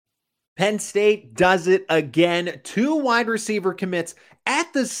Penn State does it again. 2 wide receiver commits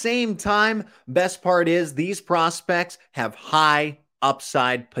at the same time. Best part is these prospects have high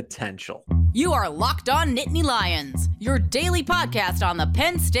upside potential. You are Locked On Nittany Lions, your daily podcast on the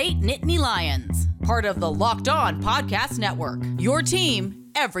Penn State Nittany Lions. Part of the Locked On Podcast Network, your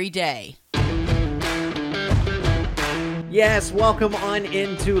team every day. Yes, welcome on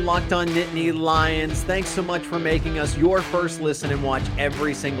into Locked On Nittany Lions. Thanks so much for making us your first listen and watch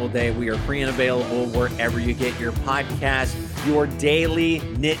every single day. We are free and available wherever you get your podcast, your daily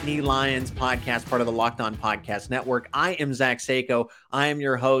Nittany Lions podcast, part of the Locked On Podcast Network. I am Zach Sako. I am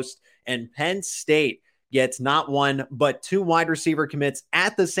your host, and Penn State gets not one, but 2 wide receiver commits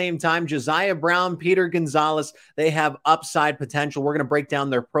at the same time. Josiah Brown, Peter Gonzalez, they have upside potential. We're going to break down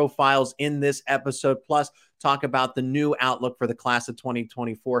their profiles in this episode, plus talk about the new outlook for the class of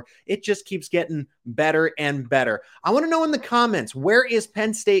 2024. It just keeps getting better and better. I want to know in the comments, where is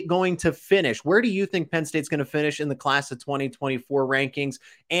Penn State going to finish? Where do you think Penn State's going to finish in the class of 2024 rankings?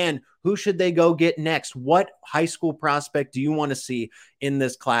 And who should they go get next? What high school prospect do you want to see in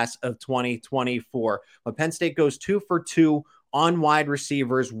this class of 2024? But Penn State goes 2 for 2 on wide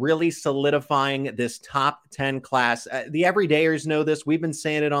receivers, really solidifying this top 10 class. The everydayers know this. We've been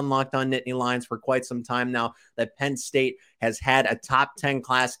saying it on Locked On Nittany Lions for quite some time now that Penn State has had a top 10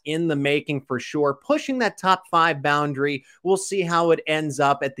 class in the making for sure, pushing that top 5 boundary. We'll see how it ends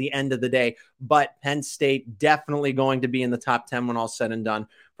up at the end of the day, but Penn State definitely going to be in the top 10 when all said and done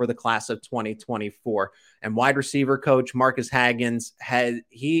for the class of 2024. And wide receiver coach Marcus Haggins,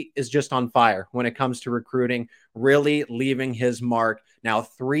 he is just on fire when it comes to recruiting, really leaving his mark. Now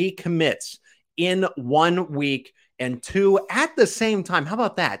 3 commits in 1 week and 2 at the same time. How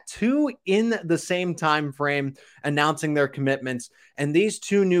about that? 2 in the same time frame announcing their commitments. And these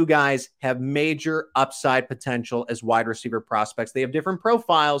 2 new guys have major upside potential as wide receiver prospects. They have different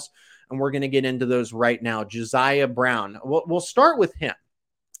profiles, and we're going to get into those right now. Josiah Brown, we'll start with him.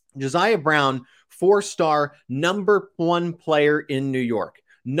 Josiah Brown, 4-star, number 1 player in New York.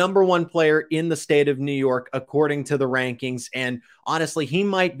 Number 1 player in the state of New York, according to the rankings. And honestly, he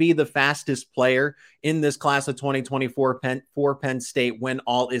might be the fastest player in this class of 2024 for Penn State when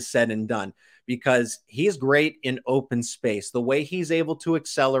all is said and done, because he's great in open space. The way he's able to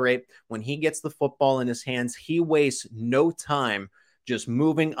accelerate when he gets the football in his hands, he wastes no time just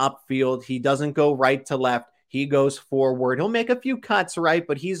moving upfield. He doesn't go right to left. He goes forward. He'll make a few cuts, right?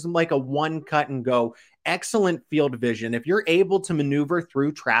 But he's like a one cut and go. Excellent field vision. If you're able to maneuver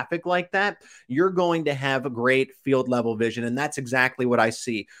through traffic like that, you're going to have a great field level vision. And that's exactly what I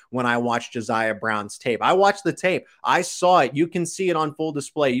see when I watch Josiah Brown's tape. I watched the tape. I saw it. You can see it on full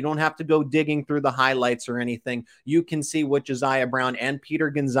display. You don't have to go digging through the highlights or anything. You can see what Josiah Brown and Peter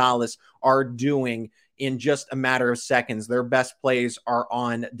Gonzalez are doing in just a matter of seconds. Their best plays are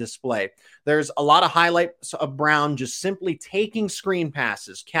on display. There's a lot of highlights of Brown just simply taking screen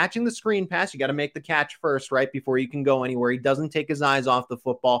passes, catching the screen pass. You got to make the catch first, right, before you can go anywhere. He doesn't take his eyes off the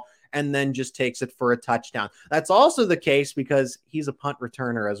football and then just takes it for a touchdown. That's also the case because he's a punt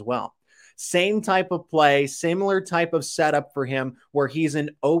returner as well. Same type of play, similar type of setup for him where he's in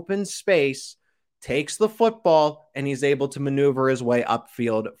open space, takes the football, and he's able to maneuver his way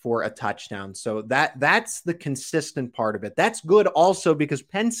upfield for a touchdown. So that's the consistent part of it. That's good also because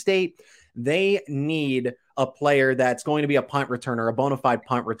Penn State, they need a player that's going to be a punt returner, a bona fide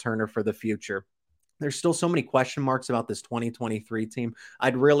punt returner for the future. There's still so many question marks about this 2023 team.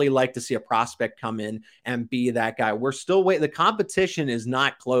 I'd really like to see a prospect come in and be that guy. We're still waiting. The competition is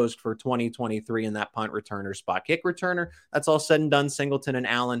not closed for 2023 in that punt returner spot. Kick returner, that's all said and done, Singleton and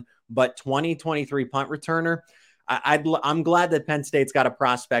Allen. But 2023 punt returner, I'm glad that Penn State's got a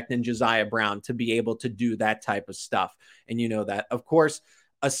prospect in Josiah Brown to be able to do that type of stuff. And you know that, of course,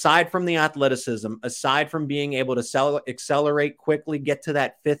 aside from the athleticism, aside from being able to accelerate quickly, get to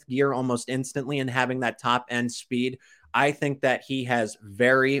that 5th gear almost instantly and having that top end speed, I think that he has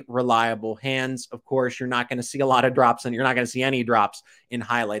very reliable hands. Of course, you're not going to see a lot of drops and you're not going to see any drops in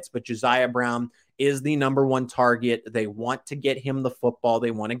highlights, but Josiah Brown is the number 1 target. They want to get him the football. They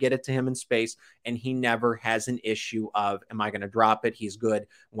want to get it to him in space, and he never has an issue of, am I going to drop it? He's good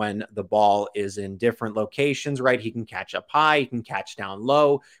when the ball is in different locations, right? He can catch up high, he can catch down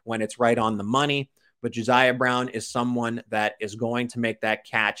low when it's right on the money. But Josiah Brown is someone that is going to make that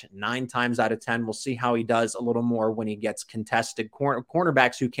catch 9 times out of 10. We'll see how he does a little more when he gets contested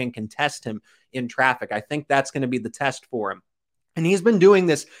cornerbacks who can contest him in traffic. I think that's going to be the test for him. And he's been doing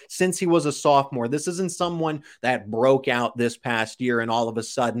this since he was a sophomore. This isn't someone that broke out this past year and all of a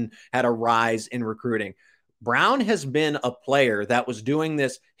sudden had a rise in recruiting. Brown has been a player that was doing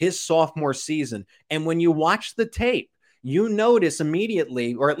this his sophomore season. And when you watch the tape, you notice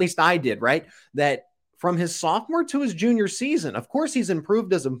immediately, or at least I did, right, that from his sophomore to his junior season, of course, he's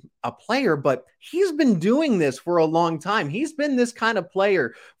improved as a player, but he's been doing this for a long time. He's been this kind of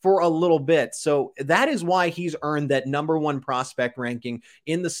player for a little bit. So that is why he's earned that #1 prospect ranking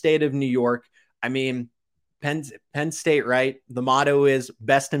in the state of New York. I mean, Penn State, right? The motto is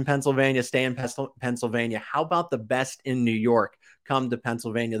best in Pennsylvania, stay in Pennsylvania. How about the best in New York come to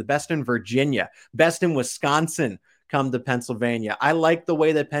Pennsylvania? The best in Virginia, best in Wisconsin come to Pennsylvania. I like the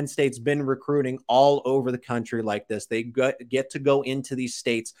way that Penn State's been recruiting all over the country like this. They get to go into these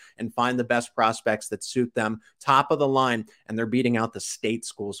states and find the best prospects that suit them, top of the line, and they're beating out the state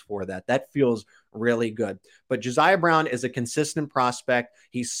schools for that. That feels really good. But Josiah Brown is a consistent prospect.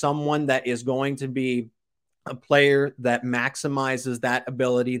 He's someone that is going to be a player that maximizes that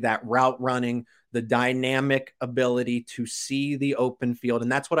ability, that route running, the dynamic ability to see the open field.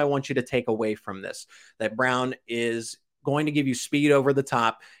 And that's what I want you to take away from this, that Brown is going to give you speed over the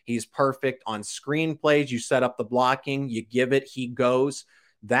top. He's perfect on screen plays. You set up the blocking, you give it, he goes.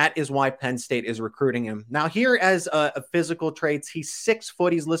 That is why Penn State is recruiting him. Now, here as a physical traits, he's 6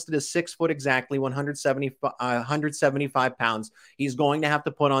 foot. He's listed as 6 foot exactly, 175 pounds. He's going to have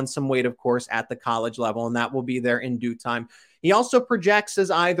to put on some weight, of course, at the college level, and that will be there in due time. He also projects as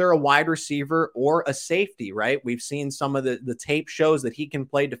either a wide receiver or a safety, right? We've seen some of the tape shows that he can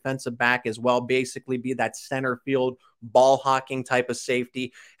play defensive back as well, basically be that center field ball hawking type of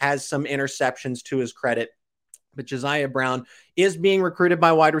safety, has some interceptions to his credit. But Josiah Brown is being recruited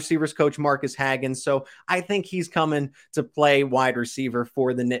by wide receivers coach Marcus Hagan. So I think he's coming to play wide receiver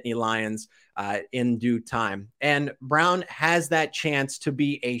for the Nittany Lions in due time. And Brown has that chance to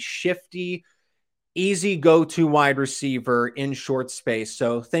be a shifty, easy go-to wide receiver in short space.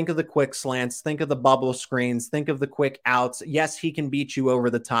 So think of the quick slants, think of the bubble screens, think of the quick outs. Yes, he can beat you over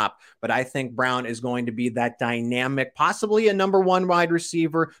the top, but I think Brown is going to be that dynamic, possibly a #1 wide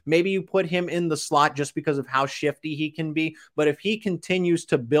receiver. Maybe you put him in the slot just because of how shifty he can be. But if he continues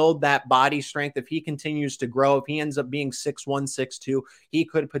to build that body strength, if he continues to grow, if he ends up being 6'1", 6'2", he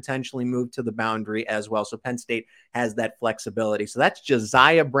could potentially move to the boundary as well. So Penn State has that flexibility. So that's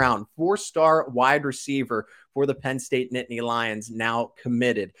Josiah Brown, 4-star wide receiver for the Penn State Nittany Lions, now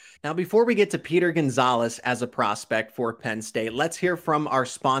committed. Now, before we get to Peter Gonzalez as a prospect for Penn State, let's hear from our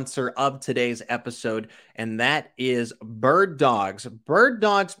sponsor of today's episode, and that is Bird Dogs. Bird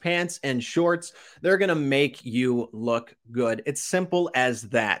Dogs pants and shorts, they're going to make you look good. It's simple as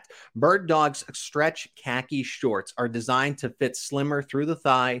that. Bird Dogs stretch khaki shorts are designed to fit slimmer through the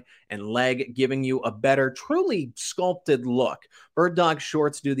thigh and leg, giving you a better, truly sculpted look. Bird Dog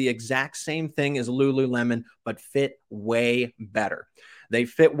shorts do the exact same thing as Lululemon, but fit way better. They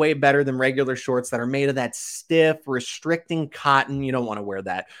fit way better than regular shorts that are made of that stiff, restricting cotton. You don't want to wear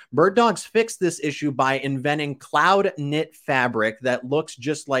that. Bird Dogs fixed this issue by inventing cloud knit fabric that looks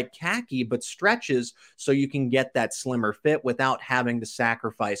just like khaki, but stretches so you can get that slimmer fit without having to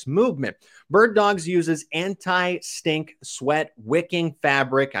sacrifice movement. Bird Dogs uses anti-stink sweat wicking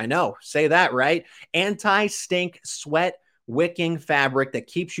fabric. I know, say that right. Anti-stink sweat wicking fabric that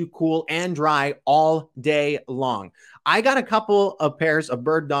keeps you cool and dry all day long. I got a couple of pairs of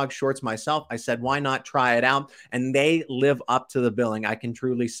Bird Dog shorts myself. I said, why not try it out? And they live up to the billing. I can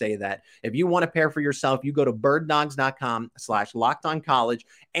truly say that. If you want a pair for yourself, you go to birddogs.com/lockedoncollege.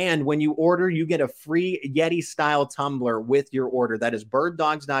 And when you order, you get a free Yeti style tumbler with your order. That is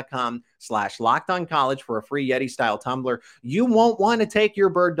birddogs.com/lockedoncollege for a free Yeti style tumbler. You won't want to take your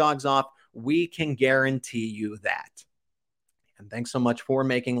Bird Dogs off. We can guarantee you that. And thanks so much for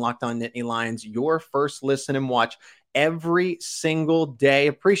making Locked On Nittany Lions your first listen and watch every single day.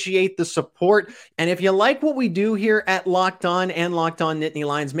 Appreciate the support. And if you like what we do here at Locked On and Locked On Nittany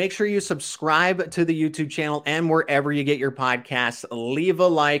Lions, make sure you subscribe to the YouTube channel and wherever you get your podcasts. Leave a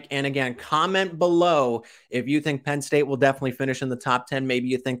like. And again, comment below if you think Penn State will definitely finish in the top 10. Maybe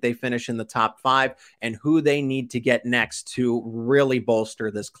you think they finish in the top 5 and who they need to get next to really bolster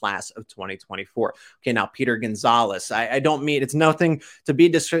this class of 2024. Okay, now Peter Gonzalez. I don't mean, it's nothing to be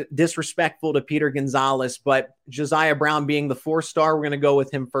disrespectful to Peter Gonzalez, but Josiah Brown being the 4-star, we're going to go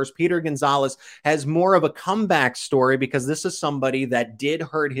with him first. Peter Gonzalez has more of a comeback story because this is somebody that did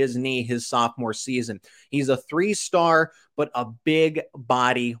hurt his knee his sophomore season. He's a 3-star, but a big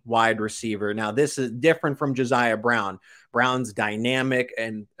body wide receiver. Now, this is different from Josiah Brown. Brown's dynamic,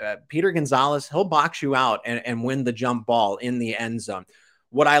 and Peter Gonzalez, he'll box you out and win the jump ball in the end zone.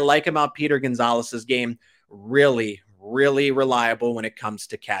 What I like about Peter Gonzalez's game, really really reliable when it comes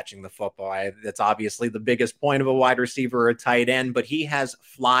to catching the football. That's obviously the biggest point of a wide receiver or a tight end, but he has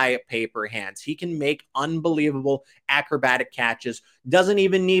fly paper hands. He can make unbelievable acrobatic catches, doesn't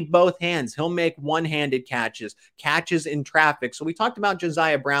even need both hands. He'll make one-handed catches in traffic. So we talked about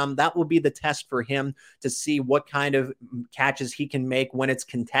Josiah Brown. That will be the test for him to see what kind of catches he can make when it's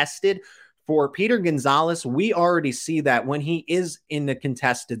contested. For Peter Gonzalez, we already see that when he is in the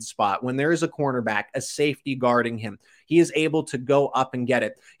contested spot, when there is a cornerback, a safety guarding him, he is able to go up and get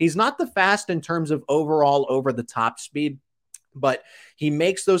it. He's not the fast in terms of overall over-the-top speed, but he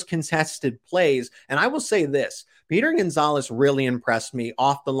makes those contested plays. And I will say this, Peter Gonzalez really impressed me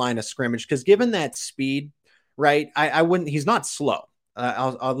off the line of scrimmage, because given that speed, right, I wouldn't, he's not slow.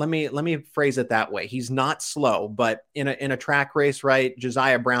 Let me phrase it that way. He's not slow, but in a track race, right,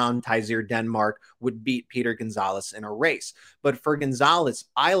 Josiah Brown, Tyzer Denmark would beat Peter Gonzalez in a race. But for Gonzalez,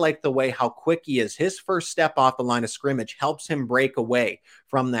 I like the way how quick he is. His first step off the line of scrimmage helps him break away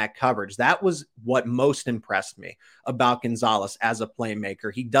from that coverage. That was what most impressed me about Gonzalez as a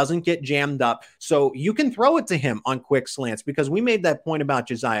playmaker. He doesn't get jammed up, so you can throw it to him on quick slants, because we made that point about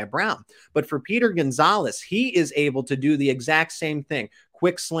Josiah Brown. But for Peter Gonzalez, he is able to do the exact same thing.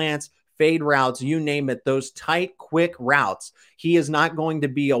 Quick slants, fade routes, you name it, those tight, quick routes. He is not going to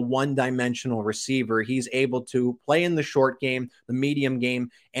be a one-dimensional receiver. He's able to play in the short game, the medium game,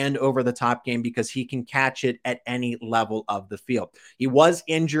 and over-the-top game, because he can catch it at any level of the field. He was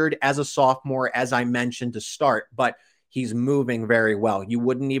injured as a sophomore, as I mentioned to start, but he's moving very well. You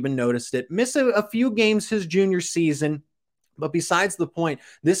wouldn't even notice it. Miss a few games his junior season. But besides the point,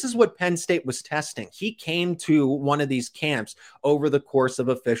 this is what Penn State was testing. He came to one of these camps over the course of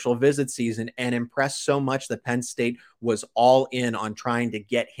official visit season and impressed so much that Penn State was all in on trying to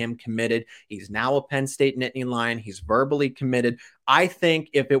get him committed. He's now a Penn State Nittany Lion. He's verbally committed. I think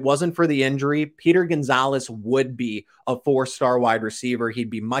if it wasn't for the injury, Peter Gonzalez would be a 4-star wide receiver. He'd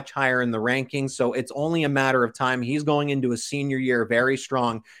be much higher in the rankings. So it's only a matter of time. He's going into a senior year very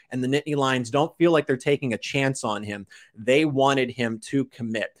strong, and the Nittany Lions don't feel like they're taking a chance on him. They wanted him to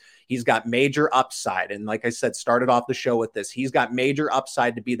commit. He's got major upside. And like I said, started off the show with this. He's got major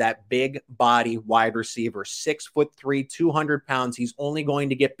upside to be that big body wide receiver, 6'3", 200 pounds. He's only going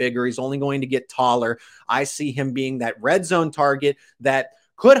to get bigger. He's only going to get taller. I see him being that red zone target that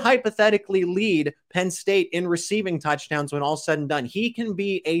could hypothetically lead Penn State in receiving touchdowns when all's said and done. He can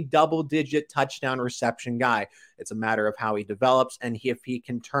be a double-digit touchdown reception guy. It's a matter of how he develops and if he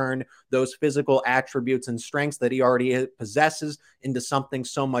can turn those physical attributes and strengths that he already possesses into something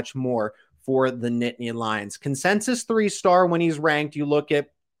so much more for the Nittany Lions. Consensus 3-star when he's ranked. You look at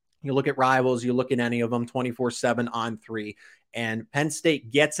Rivals, you look at any of them, 24/7 on 3. And Penn State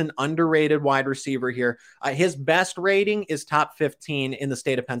gets an underrated wide receiver here. His best rating is top 15 in the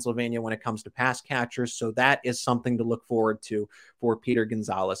state of Pennsylvania when it comes to pass catchers. So that is something to look forward to for Peter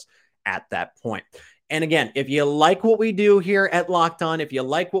Gonzalez at that point. And again, if you like what we do here at Locked On, if you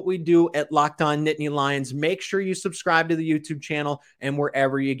like what we do at Locked On Nittany Lions, make sure you subscribe to the YouTube channel and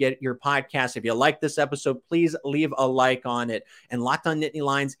wherever you get your podcasts. If you like this episode, please leave a like on it. And Locked On Nittany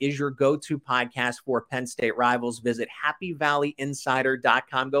Lions is your go-to podcast for Penn State rivals. Visit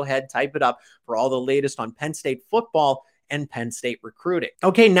happyvalleyinsider.com. Go ahead, type it up for all the latest on Penn State football and Penn State recruiting.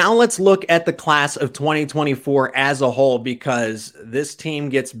 Okay, now let's look at the class of 2024 as a whole, because this team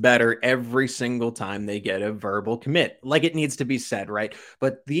gets better every single time they get a verbal commit, like it needs to be said, right?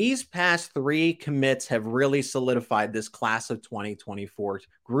 But these past 3 commits have really solidified this class of 2024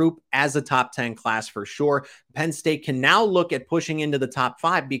 group as a top 10 class for sure. Penn State can now look at pushing into the top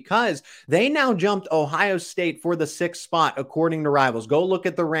 5 because they now jumped Ohio State for the 6th spot, according to Rivals. Go look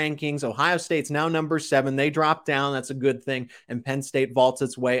at the rankings. Ohio State's now number 7. They dropped down. That's a good thing. And Penn State vaults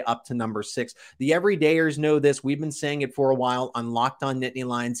its way up to number 6. The everydayers know this. We've been saying it for a while on Locked On Nittany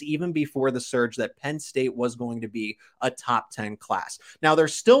Lions, even before the surge, that Penn State was going to be a top 10 class. Now, they're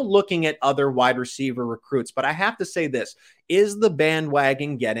still looking at other wide receiver recruits, but I have to say this. Is the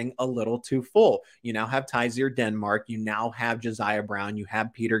bandwagon getting a little too full? You now have Tyzer Denmark. You now have Josiah Brown. You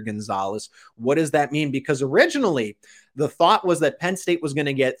have Peter Gonzalez. What does that mean? Because originally the thought was that Penn State was going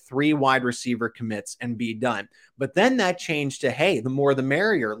to get 3 wide receiver commits and be done. But then that changed to, hey, the more the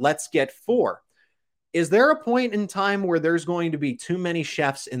merrier. Let's get 4. Is there a point in time where there's going to be too many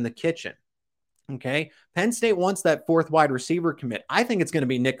chefs in the kitchen? Okay. Penn State wants that 4th wide receiver commit. I think it's going to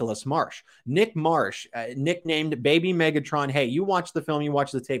be Nicholas Marsh. Nick Marsh, nicknamed Baby Megatron. Hey, you watch the film, you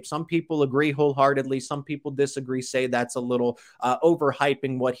watch the tape. Some people agree wholeheartedly. Some people disagree, say that's a little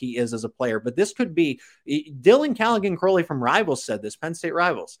overhyping what he is as a player. But this could be, Dylan Callaghan-Crowley from Rivals said this, Penn State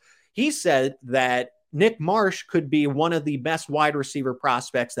Rivals. He said that Nick Marsh could be one of the best wide receiver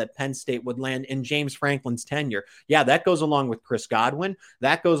prospects that Penn State would land in James Franklin's tenure. Yeah, that goes along with Chris Godwin.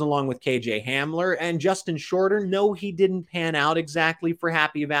 That goes along with KJ Hamler and Justin Shorter. No, he didn't pan out exactly for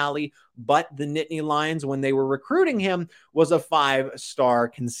Happy Valley, but the Nittany Lions, when they were recruiting him, was a 5-star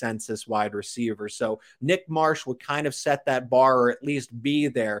consensus wide receiver. So Nick Marsh would kind of set that bar, or at least be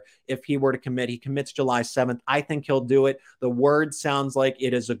there if he were to commit. He commits July 7th. I think he'll do it. The word sounds like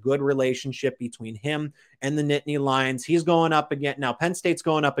it is a good relationship between him and the Nittany Lions. He's going up again. Now, Penn State's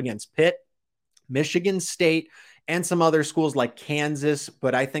going up against Pitt, Michigan State, and some other schools like Kansas,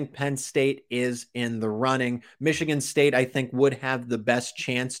 but I think Penn State is in the running. Michigan State, I think, would have the best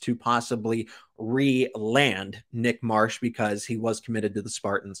chance to possibly re-land Nick Marsh because he was committed to the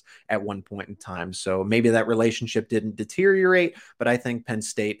Spartans at one point in time. So maybe that relationship didn't deteriorate, but I think Penn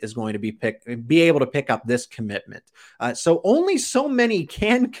State is going to be able to pick up this commitment. So only so many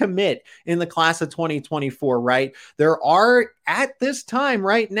can commit in the class of 2024, right? There are, at this time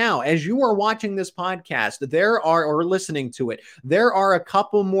right now, as you are watching this podcast, or listening to it, there are a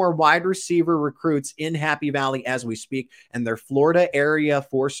couple more wide receiver recruits in Happy Valley as we speak, and they're Florida area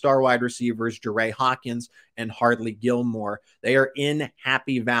 4-star wide receivers, Ray Hawkins and Hardly Gilmore. They are in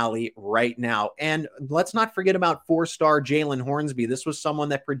Happy Valley right now. And let's not forget about 4-star Jalen Hornsby. This was someone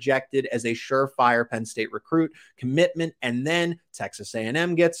that projected as a surefire Penn State recruit commitment, and then Texas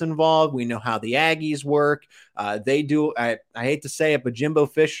A&M gets involved. We know how the Aggies work. They do, I hate to say it, but Jimbo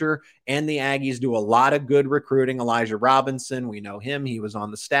Fisher and the Aggies do a lot of good recruiting. Elijah Robinson, we know him. He was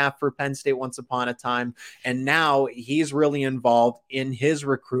on the staff for Penn State once upon a time, and now he's really involved in his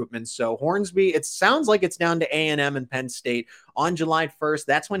recruitment. So Hornsby, it sounds like it's down to A&M and Penn State on July 1st.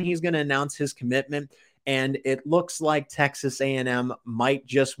 That's when he's going to announce his commitment, and it looks like Texas A&M might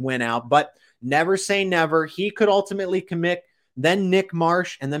just win out, but never say never. He could ultimately commit. Then Nick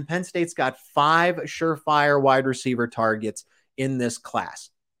Marsh, and then Penn State's got 5 surefire wide receiver targets in this class.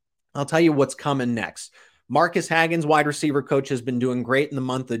 I'll tell you what's coming next. Marcus Hagen's wide receiver coach has been doing great in the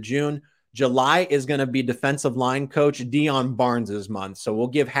month of June. July is going to be defensive line coach Deion Barnes's month. So we'll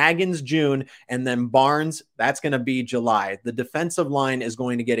give Hagen's June, and then Barnes, that's going to be July. The defensive line is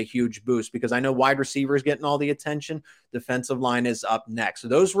going to get a huge boost because I know wide receiver is getting all the attention. Defensive line is up next. So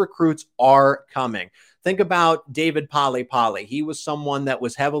those recruits are coming. Think about David Poly. He was someone that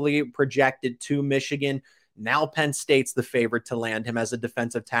was heavily projected to Michigan. Now Penn State's the favorite to land him as a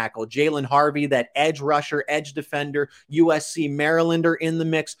defensive tackle. Jalen Harvey, that edge rusher, edge defender, USC Marylander in the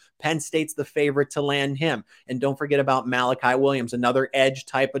mix. Penn State's the favorite to land him. And don't forget about Malachi Williams, another edge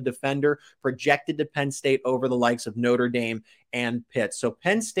type of defender projected to Penn State over the likes of Notre Dame and Pitt. So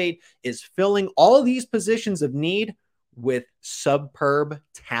Penn State is filling all these positions of need with superb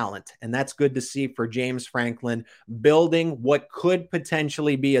talent. And that's good to see for James Franklin, building what could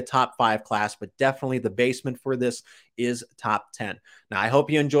potentially be a top 5 class, but definitely the basement for this is top 10. Now, I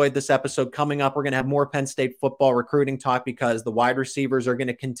hope you enjoyed this episode. Coming up, we're going to have more Penn State football recruiting talk because the wide receivers are going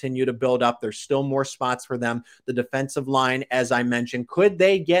to continue to build up. There's still more spots for them. The defensive line, as I mentioned, could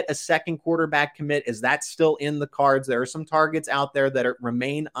they get a second quarterback commit? Is that still in the cards? There are some targets out there that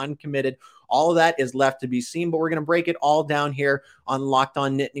remain uncommitted. All of that is left to be seen, but we're going to break it all down here on Locked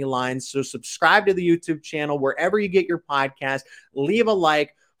On Nittany Lions. So subscribe to the YouTube channel wherever you get your podcast. Leave a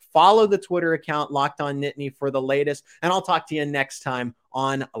like. Follow the Twitter account, Locked On Nittany, for the latest. And I'll talk to you next time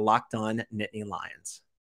on Locked On Nittany Lions.